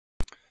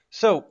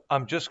So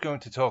I'm just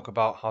going to talk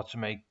about how to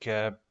make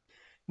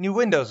new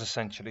windows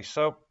essentially.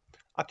 So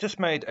I've just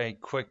made a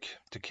quick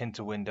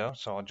Tkinter window.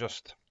 So I'll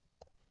just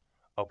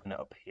open it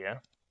up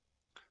here.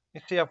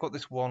 You see I've got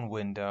this one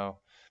window,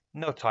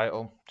 no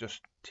title,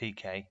 just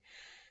TK.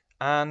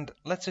 And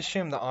let's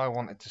assume that I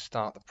wanted to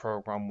start the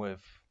program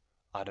with,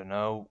 I don't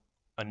know,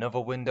 another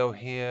window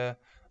here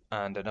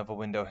and another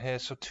window here.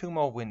 So two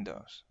more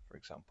windows, for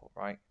example,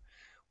 right?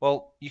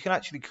 Well, you can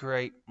actually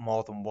create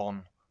more than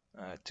one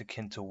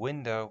Tkinter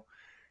window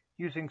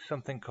using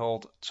something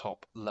called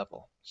top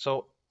level.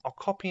 So I'll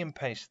copy and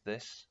paste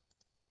this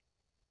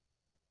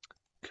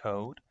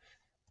code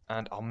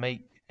and I'll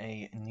make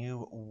a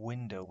new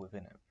window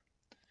within it.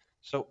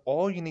 So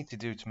all you need to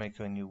do to make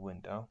a new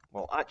window,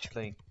 well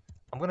actually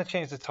I'm going to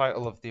change the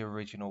title of the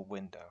original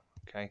window.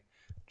 Okay,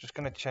 I'm just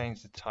going to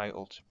change the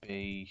title to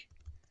be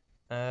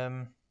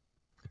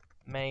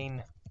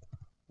main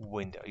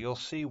window. You'll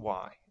see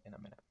why in a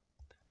minute.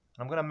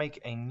 I'm going to make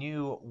a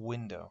new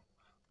window.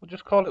 We'll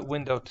just call it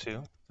window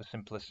 2 for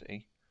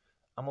simplicity,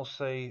 and we'll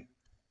say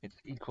it's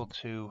equal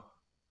to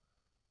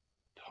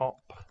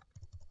top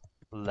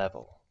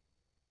level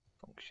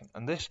function.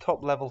 And this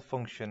top level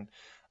function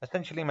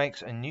essentially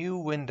makes a new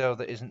window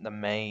that isn't the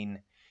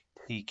main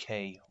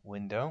TK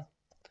window.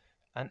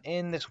 And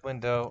in this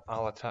window,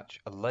 I'll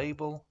attach a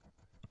label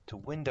to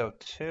window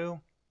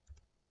 2.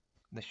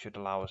 This should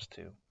allow us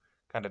to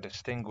kind of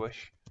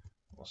distinguish.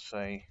 We'll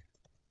say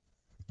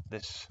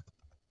this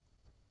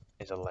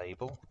is a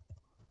label.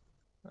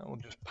 And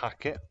we'll just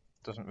pack it.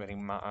 Doesn't really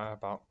matter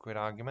about grid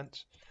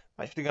arguments.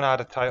 I'm actually going to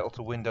add a title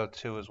to window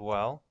 2 as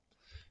well.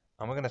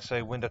 And we're going to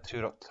say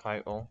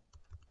window2.title.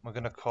 We're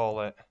going to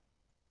call it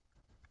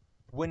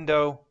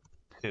window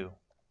 2.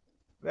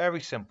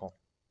 Very simple.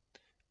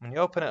 When you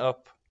open it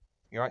up,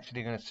 you're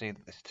actually going to see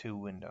that there's two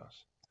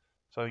windows.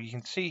 So you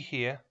can see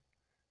here,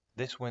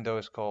 this window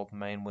is called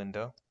main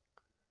window.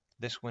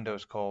 This window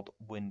is called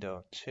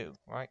window 2,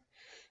 right?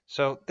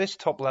 So this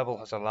top level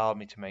has allowed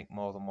me to make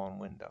more than one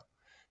window.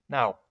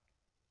 Now,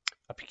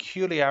 a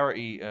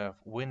peculiarity of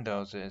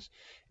Windows is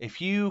if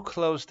you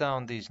close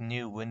down these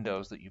new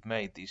windows that you've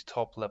made, these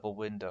top level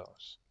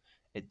windows,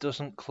 it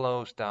doesn't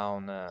close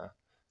down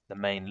the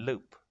main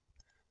loop.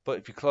 But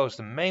if you close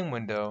the main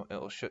window, it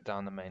will shut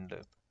down the main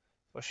loop.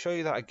 I'll show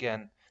you that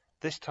again.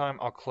 This time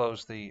I'll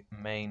close the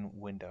main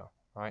window,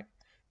 right?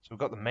 So we've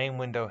got the main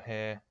window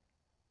here,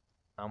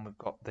 and we've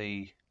got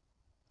the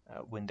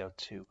window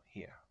 2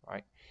 here,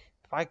 right?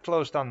 If I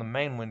close down the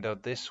main window,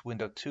 this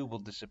window 2 will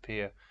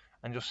disappear,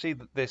 and you'll see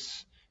that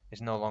this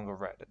is no longer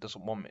red. It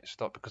doesn't want me to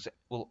stop because it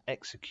will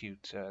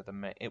execute the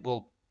main. It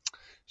will,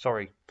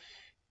 sorry,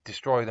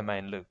 destroy the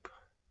main loop.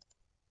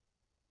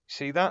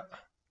 See that?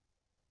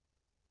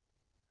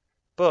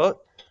 But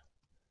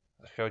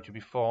as I showed you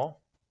before,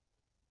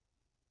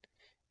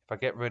 if I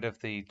get rid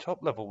of the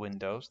top level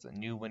windows, the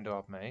new window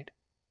I've made,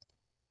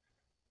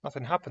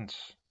 nothing happens.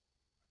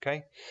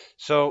 Okay,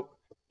 so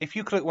if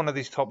you click one of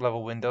these top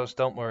level windows,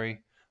 don't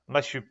worry,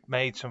 unless you've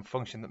made some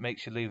function that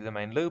makes you leave the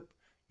main loop,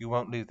 you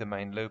won't leave the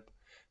main loop.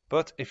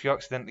 But if you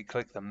accidentally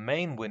click the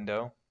main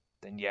window,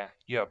 then yeah,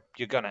 you're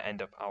gonna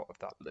end up out of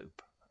that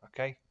loop.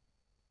 Okay,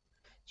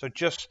 so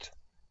just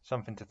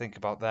something to think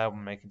about there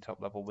when making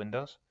top level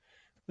windows.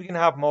 We can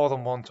have more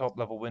than one top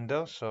level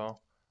window, so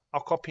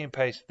I'll copy and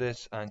paste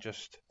this and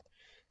just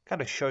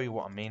kind of show you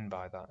what I mean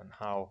by that and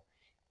how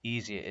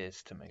easy it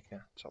is to make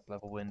a top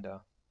level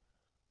window.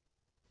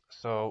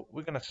 So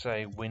we're going to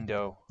say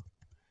window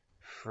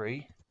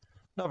 3.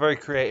 Not a very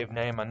creative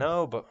name, I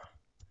know, but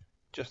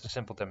just a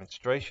simple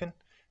demonstration.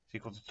 It's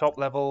equal to top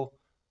level.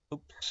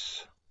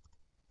 Oops,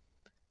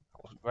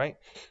 that wasn't great.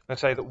 I'm going to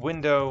say that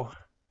window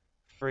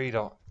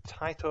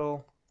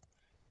 3.title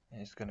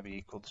is going to be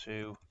equal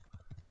to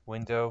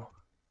window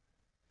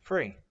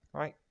 3,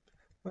 right?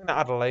 We're going to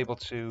add a label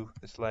to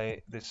this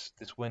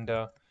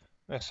window.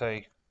 I'm going to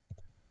say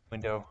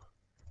window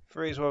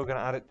 3 is where we're going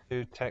to add it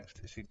to. Text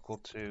is equal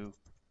to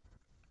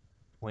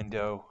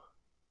window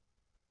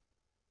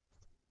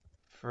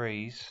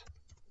 3's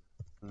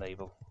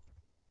label,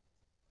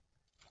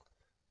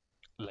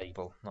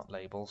 not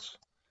labels.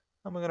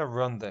 And we're going to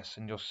run this,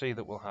 and you'll see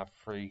that we'll have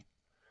 3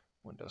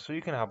 windows. So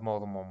you can have more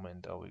than one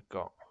window. We've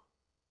got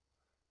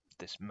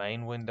this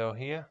main window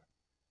here.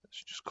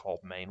 It's just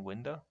called main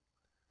window.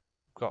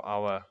 We've got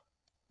our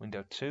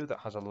window 2 that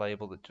has a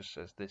label that just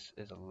says this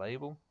is a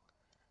label.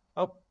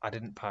 Oh, I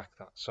didn't pack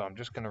that, so I'm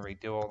just going to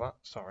redo all that.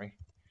 Sorry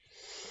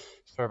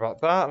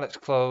about that. Let's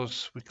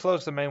close. We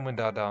close the main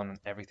window down, and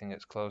everything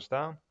gets closed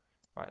down.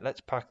 Right,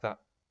 let's pack that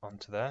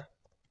onto there.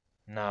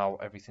 Now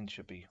everything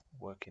should be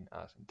working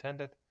as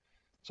intended.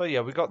 So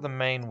yeah, we got the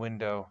main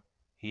window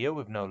here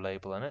with no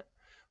label in it.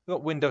 We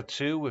got window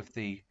 2 with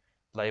the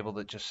label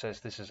that just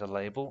says this is a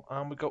label,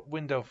 and we got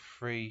window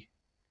 3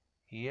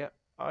 here.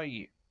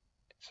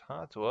 It's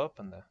hard to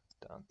open the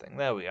damn thing.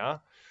 There we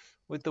are,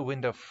 with the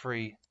window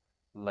 3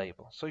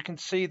 label. So you can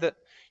see that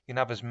you can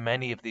have as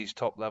many of these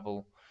top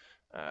level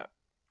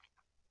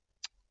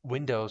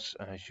windows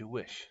as you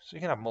wish. So you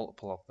can have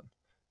multiple of them,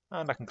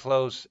 and I can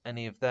close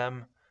any of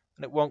them.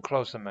 and it won't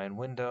close the main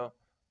window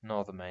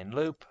nor the main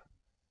loop.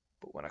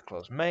 But when I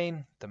close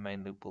main, the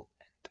main loop will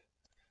end.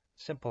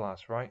 Simple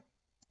as, right?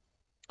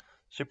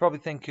 So you're probably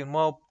thinking,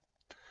 well,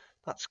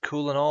 that's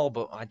cool and all,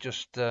 but I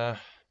just I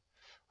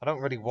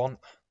don't really want,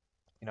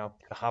 to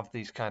have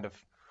these kind of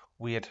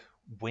weird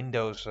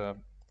windows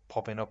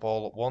popping up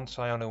all at once.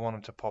 I only want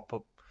them to pop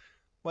up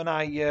when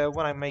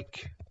I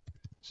make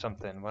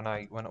something, when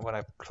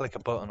I click a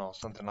button or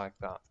something like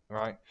that,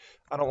 right?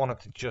 I don't want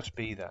it to just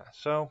be there.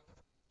 So,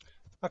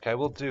 okay,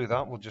 we'll do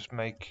that. We'll just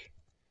make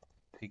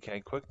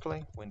tk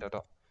quickly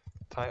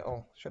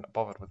window.title. Shouldn't have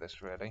bothered with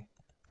this really.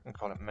 I'm gonna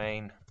call it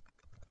main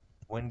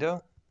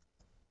window.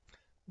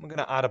 We're going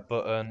to add a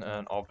button,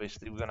 and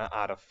obviously we're going to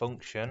add a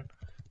function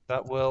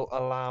that will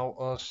allow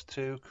us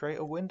to create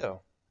a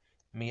window.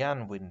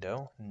 Mian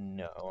window.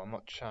 No, I'm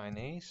not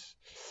Chinese.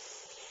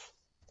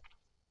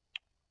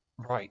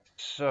 Right,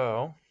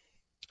 so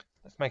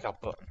let's make our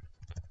button.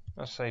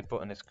 Let's say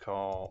button is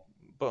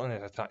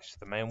attached to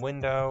the main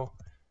window.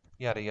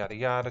 Yada yada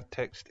yada.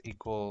 Text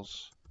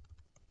equals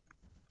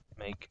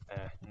make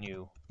a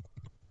new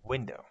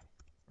window.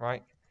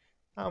 Right,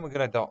 and we're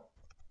going to dot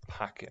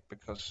pack it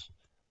because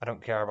I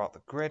don't care about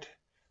the grid.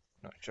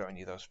 I'm not showing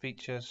you those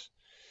features.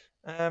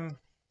 We'll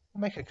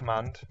make a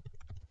command.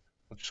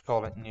 We'll just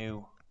call it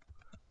new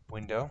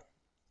window,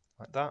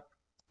 like that.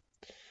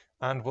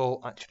 And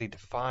we'll actually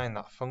define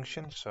that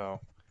function. So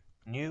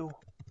new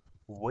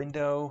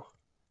window,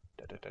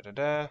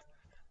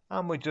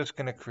 and we're just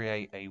going to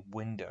create a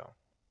window,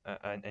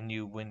 a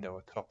new window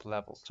at top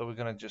level. So we're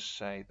going to just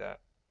say that,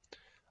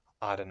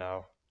 I don't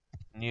know,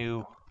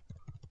 new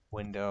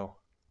window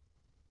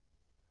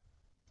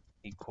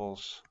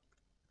equals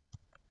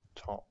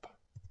top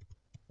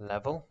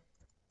level.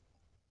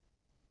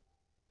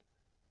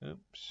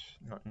 Oops,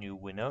 not new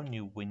window,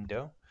 new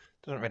window.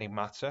 Doesn't really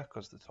matter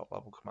because the top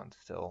level command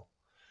still.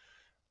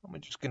 And we're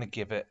just going to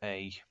give it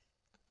a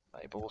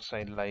label. We'll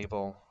say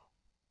label,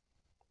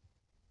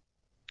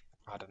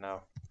 I don't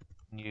know,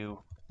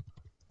 new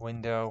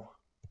window,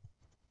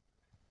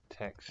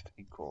 text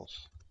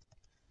equals,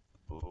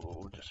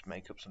 we'll just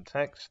make up some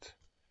text.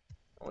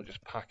 And we'll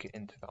just pack it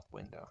into that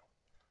window.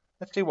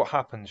 Let's see what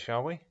happens,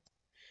 shall we?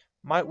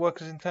 Might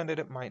work as intended,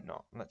 it might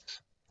not.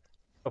 Let's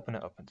open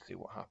it up and see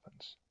what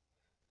happens.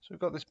 So we've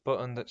got this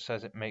button that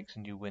says it makes a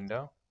new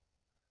window.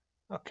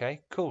 Okay,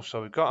 cool.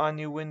 So we've got our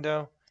new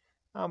window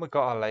and we've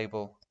got our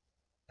label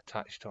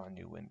attached to our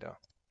new window.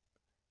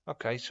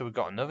 Okay, so we've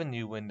got another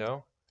new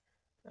window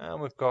and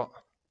we've got,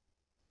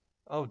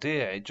 oh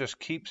dear, it just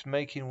keeps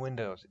making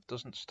windows. It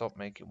doesn't stop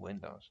making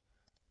windows.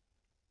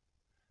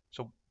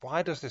 So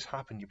why does this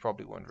happen, you're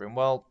probably wondering?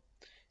 Well,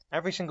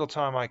 every single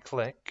time I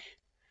click,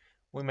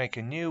 we make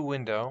a new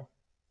window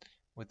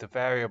with the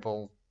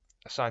variable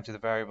assigned to the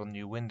variable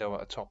new window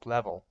at a top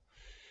level,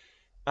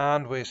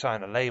 and we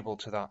assign a label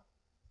to that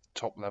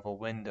top level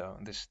window,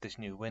 this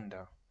new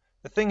window.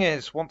 The thing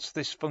is, once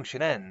this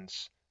function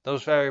ends,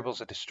 those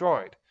variables are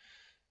destroyed,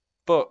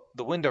 but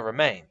the window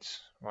remains,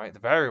 right? The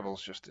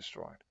variable's just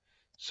destroyed.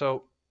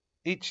 So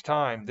each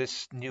time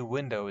this new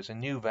window is a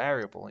new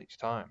variable each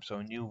time. So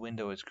a new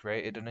window is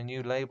created and a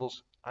new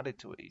label's added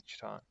to it each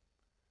time.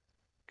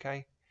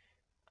 Okay,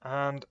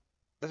 and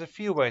there's a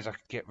few ways I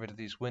could get rid of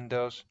these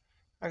windows.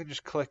 I could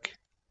just click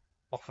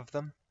off of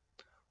them,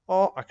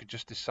 or I could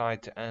just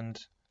decide to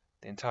end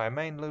the entire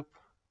main loop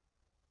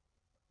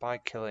by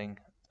killing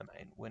the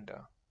main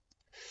window.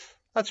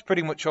 That's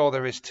pretty much all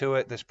there is to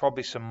it. There's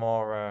probably some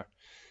more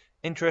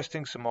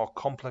interesting, some more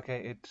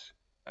complicated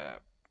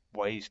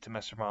ways to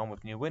mess around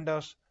with new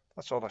windows.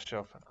 That's all I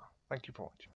show for now. Thank you for watching.